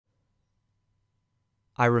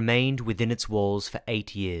I remained within its walls for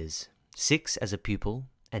 8 years, 6 as a pupil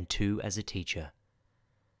and 2 as a teacher.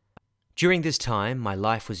 During this time, my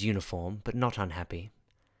life was uniform, but not unhappy.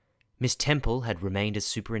 Miss Temple had remained as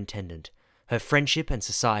superintendent. Her friendship and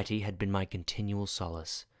society had been my continual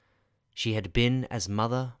solace. She had been as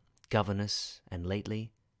mother, governess, and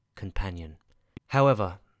lately, companion.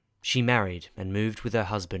 However, she married and moved with her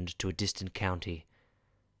husband to a distant county.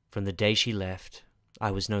 From the day she left,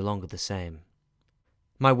 I was no longer the same.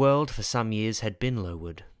 My world for some years had been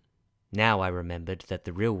Lowood. Now I remembered that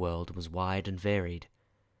the real world was wide and varied.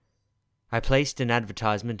 I placed an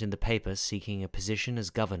advertisement in the paper seeking a position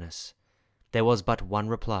as governess. There was but one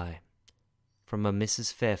reply, from a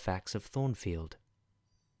Mrs. Fairfax of Thornfield.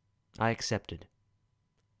 I accepted.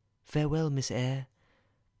 Farewell, Miss Eyre.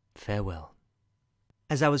 Farewell.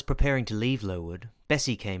 As I was preparing to leave Lowood,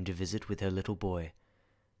 Bessie came to visit with her little boy.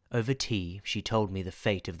 Over tea, she told me the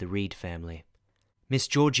fate of the Reed family. Miss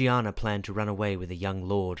Georgiana planned to run away with a young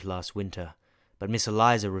lord last winter, but Miss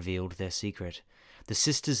Eliza revealed their secret. The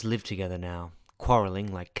sisters live together now, quarrelling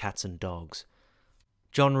like cats and dogs.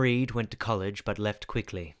 John Reed went to college but left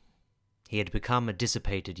quickly. He had become a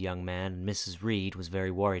dissipated young man, and Mrs. Reed was very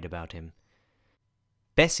worried about him.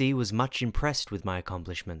 Bessie was much impressed with my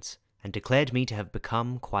accomplishments, and declared me to have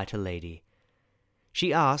become quite a lady.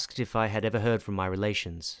 She asked if I had ever heard from my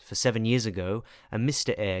relations, for 7 years ago a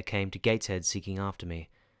Mr. Eyre came to Gateshead seeking after me.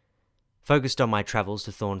 Focused on my travels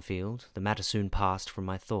to Thornfield, the matter soon passed from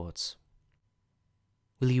my thoughts.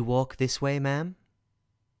 Will you walk this way, ma'am?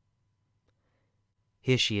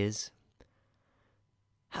 Here she is.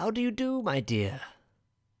 How do you do, my dear?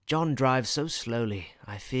 John drives so slowly,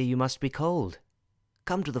 I fear you must be cold.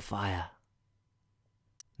 Come to the fire.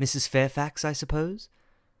 Mrs. Fairfax, I suppose?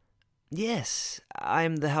 Yes, I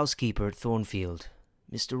am the housekeeper at Thornfield.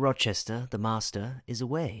 Mr. Rochester, the master, is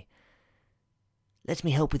away. Let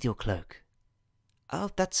me help with your cloak. Oh,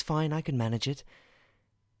 that's fine, I can manage it.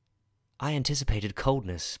 I anticipated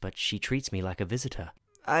coldness, but she treats me like a visitor.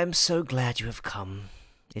 I am so glad you have come.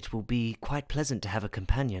 It will be quite pleasant to have a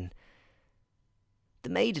companion. The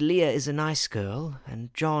maid Leah is a nice girl,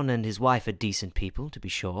 and John and his wife are decent people, to be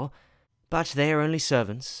sure. But they are only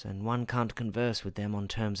servants, and one can't converse with them on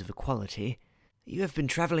terms of equality. You have been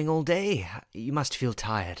travelling all day. You must feel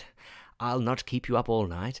tired. I'll not keep you up all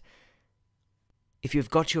night. If you've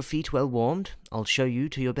got your feet well warmed, I'll show you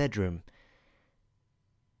to your bedroom.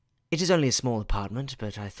 It is only a small apartment,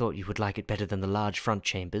 but I thought you would like it better than the large front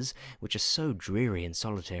chambers, which are so dreary and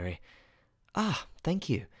solitary. Ah, thank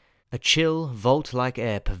you. A chill, vault-like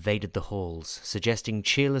air pervaded the halls, suggesting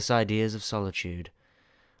cheerless ideas of solitude.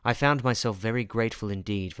 I found myself very grateful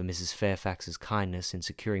indeed for Mrs. Fairfax's kindness in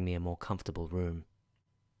securing me a more comfortable room.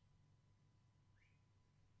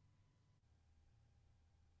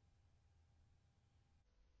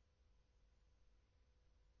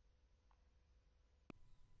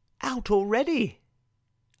 Out already?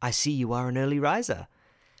 I see you are an early riser.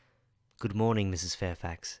 Good morning, Mrs.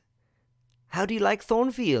 Fairfax. How do you like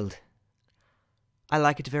Thornfield? I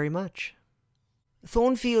like it very much.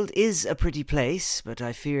 Thornfield is a pretty place, but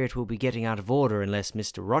I fear it will be getting out of order unless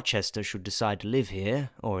Mr. Rochester should decide to live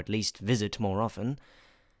here, or at least visit more often.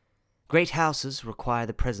 Great houses require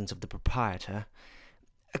the presence of the proprietor.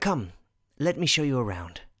 Come, let me show you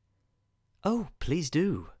around. Oh, please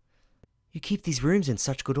do. You keep these rooms in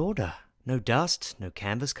such good order. No dust, no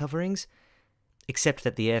canvas coverings. Except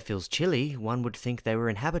that the air feels chilly, one would think they were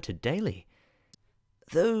inhabited daily.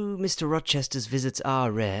 Though Mr. Rochester's visits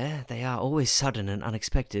are rare, they are always sudden and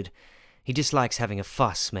unexpected. He dislikes having a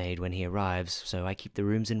fuss made when he arrives, so I keep the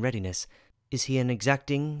rooms in readiness. Is he an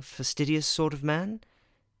exacting, fastidious sort of man?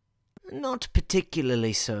 Not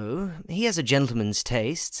particularly so. He has a gentleman's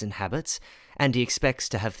tastes and habits, and he expects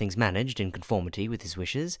to have things managed in conformity with his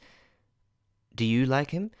wishes. Do you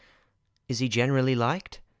like him? Is he generally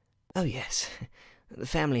liked? Oh, yes. The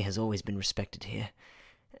family has always been respected here.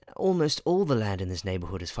 Almost all the land in this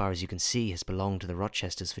neighbourhood, as far as you can see, has belonged to the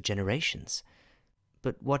Rochesters for generations.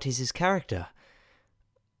 But what is his character?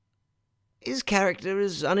 His character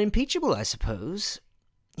is unimpeachable, I suppose.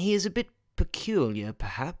 He is a bit peculiar,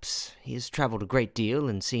 perhaps. He has travelled a great deal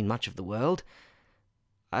and seen much of the world.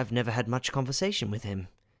 I've never had much conversation with him.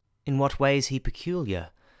 In what way is he peculiar?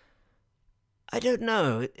 I don't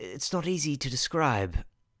know. It's not easy to describe.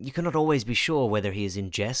 You cannot always be sure whether he is in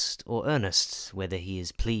jest or earnest, whether he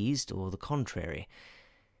is pleased or the contrary.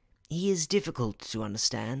 He is difficult to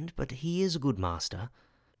understand, but he is a good master.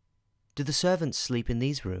 Do the servants sleep in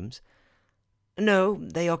these rooms? No,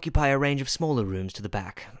 they occupy a range of smaller rooms to the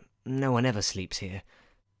back. No one ever sleeps here.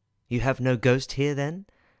 You have no ghost here, then?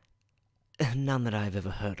 None that I have ever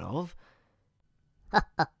heard of.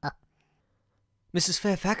 Mrs.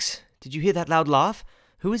 Fairfax, did you hear that loud laugh?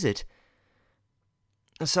 Who is it?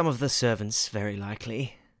 Some of the servants, very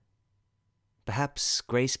likely. Perhaps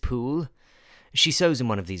Grace Poole? She sews in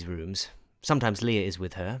one of these rooms. Sometimes Leah is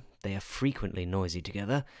with her. They are frequently noisy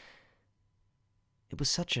together. It was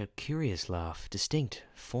such a curious laugh, distinct,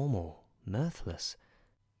 formal, mirthless.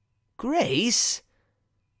 Grace?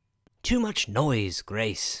 Too much noise,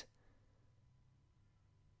 Grace.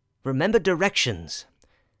 Remember directions.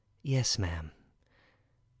 Yes, ma'am.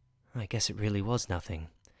 I guess it really was nothing.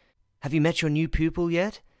 Have you met your new pupil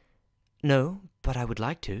yet? No, but I would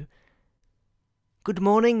like to. Good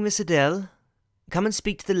morning, Miss Adele. Come and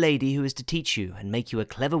speak to the lady who is to teach you and make you a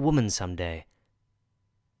clever woman some day.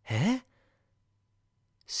 Eh?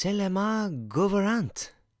 C'est la ma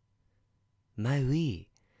gouvernante. Mais oui.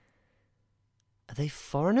 Are they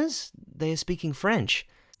foreigners? They are speaking French.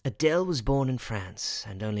 Adele was born in France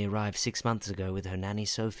and only arrived 6 months ago with her nanny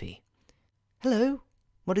Sophie. Hello,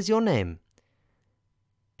 what is your name?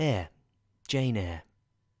 Eyre, Jane Eyre.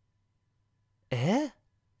 Eyre?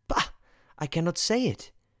 Bah! I cannot say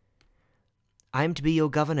it. I am to be your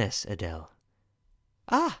governess, Adele.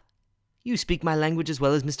 Ah! You speak my language as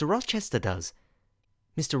well as Mr. Rochester does.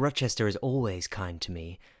 Mr. Rochester is always kind to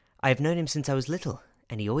me. I have known him since I was little,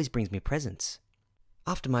 and he always brings me presents.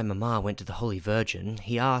 After my mamma went to the Holy Virgin,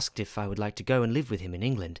 he asked if I would like to go and live with him in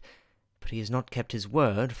England, but he has not kept his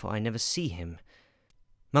word, for I never see him.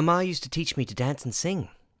 Mamma used to teach me to dance and sing.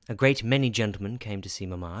 A great many gentlemen came to see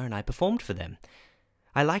mamma, and I performed for them.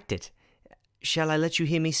 I liked it. Shall I let you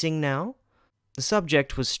hear me sing now? The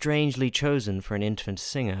subject was strangely chosen for an infant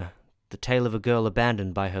singer, the tale of a girl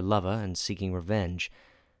abandoned by her lover and seeking revenge,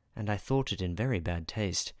 and I thought it in very bad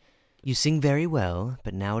taste. You sing very well,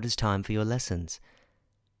 but now it is time for your lessons.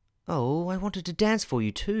 Oh, I wanted to dance for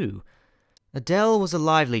you too. Adele was a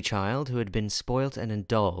lively child who had been spoilt and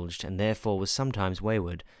indulged, and therefore was sometimes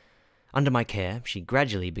wayward. Under my care, she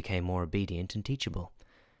gradually became more obedient and teachable.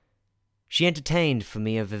 She entertained for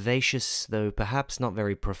me a vivacious, though perhaps not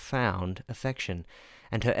very profound, affection,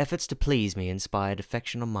 and her efforts to please me inspired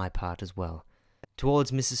affection on my part as well.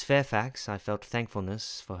 Towards Mrs. Fairfax I felt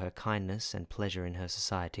thankfulness for her kindness and pleasure in her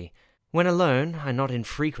society. When alone, I not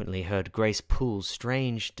infrequently heard Grace Poole's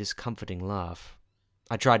strange, discomforting laugh.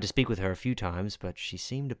 I tried to speak with her a few times, but she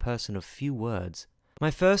seemed a person of few words.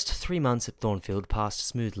 My first 3 months at Thornfield passed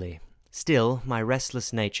smoothly. Still, my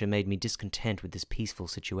restless nature made me discontent with this peaceful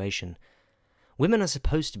situation. Women are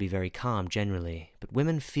supposed to be very calm generally, but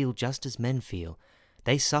women feel just as men feel.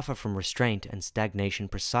 They suffer from restraint and stagnation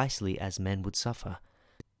precisely as men would suffer.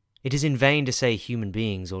 It is in vain to say human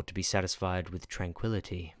beings ought to be satisfied with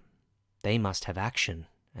tranquillity. They must have action,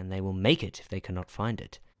 and they will make it if they cannot find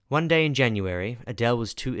it. One day in January, Adele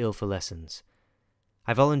was too ill for lessons.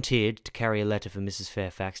 I volunteered to carry a letter for Mrs.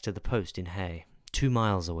 Fairfax to the post in Hay, 2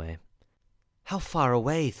 miles away. How far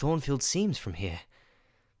away Thornfield seems from here!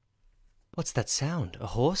 What's that sound? A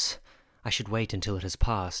horse? I should wait until it has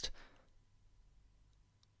passed.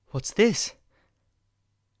 What's this?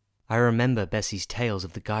 I remember Bessie's tales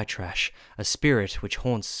of the Gytrash, a spirit which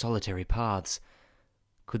haunts solitary paths.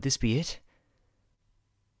 Could this be it?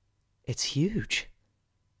 It's huge.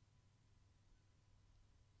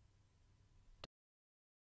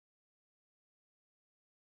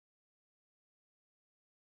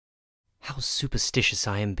 How superstitious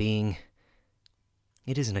I am being.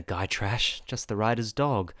 It isn't a Gytrash, just the rider's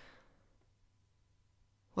dog.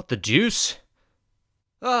 What the deuce?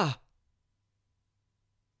 Ah!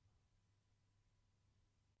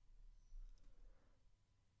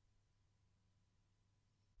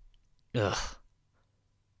 Ugh.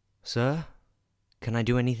 Sir, can I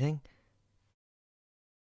do anything?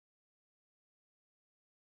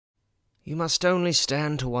 You must only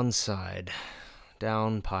stand to one side.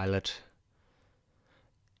 Down, pilot.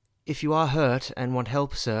 If you are hurt and want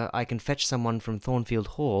help, sir, I can fetch someone from Thornfield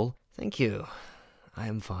Hall. Thank you. I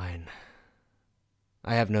am fine.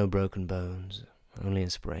 I have no broken bones, only a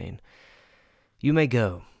sprain. You may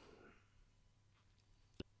go.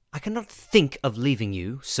 I cannot think of leaving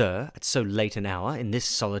you, sir, at so late an hour in this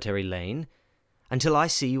solitary lane, until I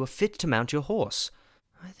see you are fit to mount your horse.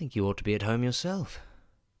 I think you ought to be at home yourself.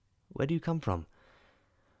 Where do you come from?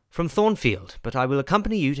 From Thornfield, but I will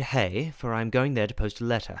accompany you to Hay, for I am going there to post a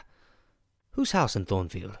letter. Whose house in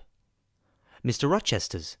Thornfield? Mr.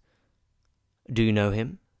 Rochester's. Do you know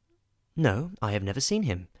him? No, I have never seen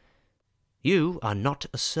him. You are not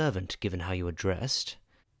a servant, given how you are dressed.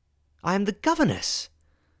 I am the governess.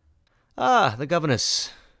 Ah, the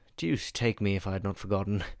governess. Deuce take me if I had not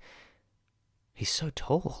forgotten. He's so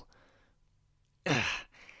tall.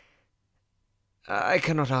 I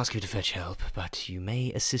cannot ask you to fetch help, but you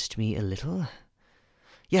may assist me a little.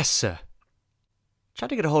 Yes, sir. Try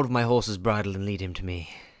to get a hold of my horse's bridle and lead him to me.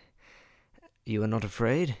 You are not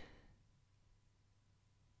afraid?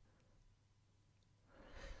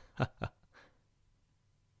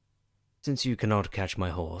 Since you cannot catch my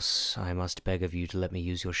horse, I must beg of you to let me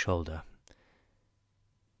use your shoulder.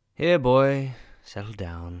 Here, boy, settle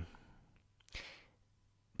down.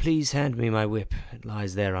 Please hand me my whip. It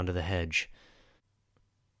lies there under the hedge.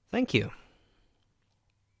 Thank you.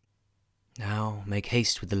 Now make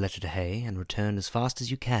haste with the letter to Hay, and return as fast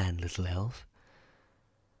as you can, little elf.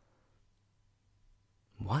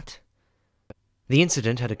 What? The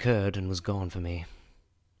incident had occurred and was gone for me.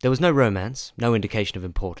 There was no romance, no indication of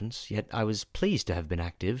importance, yet I was pleased to have been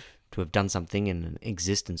active, to have done something in an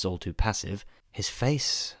existence all too passive. His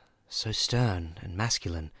face, so stern and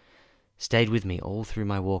masculine, stayed with me all through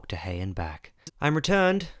my walk to Hay and back. I'm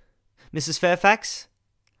returned. Mrs. Fairfax?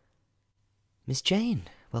 Miss Jane,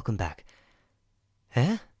 welcome back.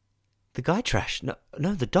 Eh? The guy trash? No,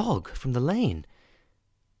 the dog from the lane.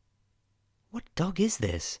 What dog is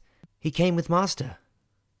this? He came with Master.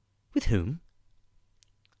 With whom?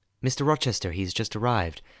 Mr. Rochester, he's just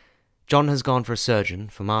arrived. John has gone for a surgeon,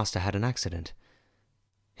 for Master had an accident.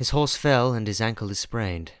 His horse fell, and his ankle is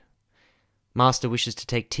sprained. Master wishes to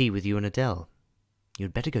take tea with you and Adele. You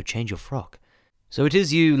had better go change your frock. So it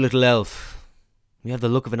is you, little elf. You have the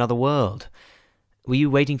look of another world. Were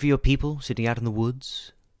you waiting for your people, sitting out in the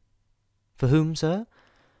woods? For whom, sir?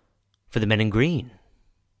 For the men in green.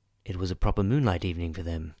 It was a proper moonlight evening for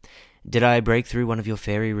them. Did I break through one of your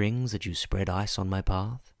fairy rings that you spread ice on my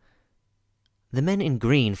path? The men in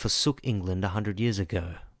green forsook England 100 years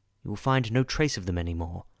ago. You will find no trace of them any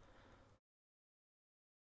more.